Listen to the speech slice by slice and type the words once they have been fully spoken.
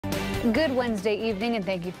Good Wednesday evening, and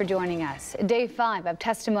thank you for joining us. Day 5 of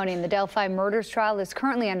testimony in the Delphi Murders Trial is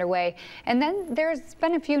currently underway, and then there's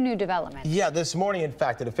been a few new developments. Yeah, this morning, in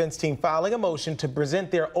fact, the defense team filing a motion to present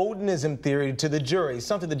their Odinism theory to the jury,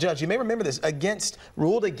 something the judge, you may remember this,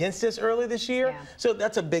 ruled against this earlier this year. Yeah. So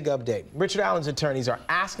that's a big update. Richard Allen's attorneys are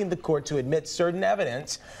asking the court to admit certain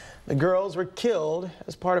evidence. The girls were killed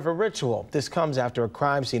as part of a ritual. This comes after a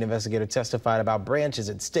crime scene investigator testified about branches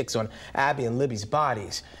and sticks on Abby and Libby's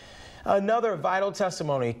bodies. Another vital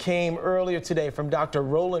testimony came earlier today from Dr.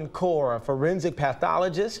 Roland Kaur, a forensic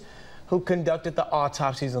pathologist who conducted the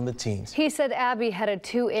autopsies on the teens. He said Abby had a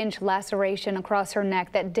 2-inch laceration across her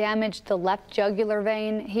neck that damaged the left jugular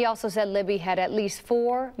vein. He also said Libby had at least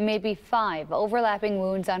 4, maybe 5 overlapping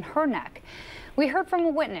wounds on her neck. We heard from a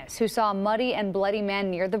witness who saw a muddy and bloody man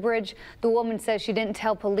near the bridge. The woman says she didn't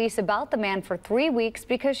tell police about the man for 3 weeks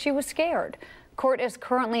because she was scared. Court is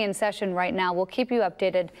currently in session right now. We'll keep you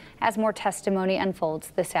updated as more testimony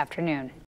unfolds this afternoon.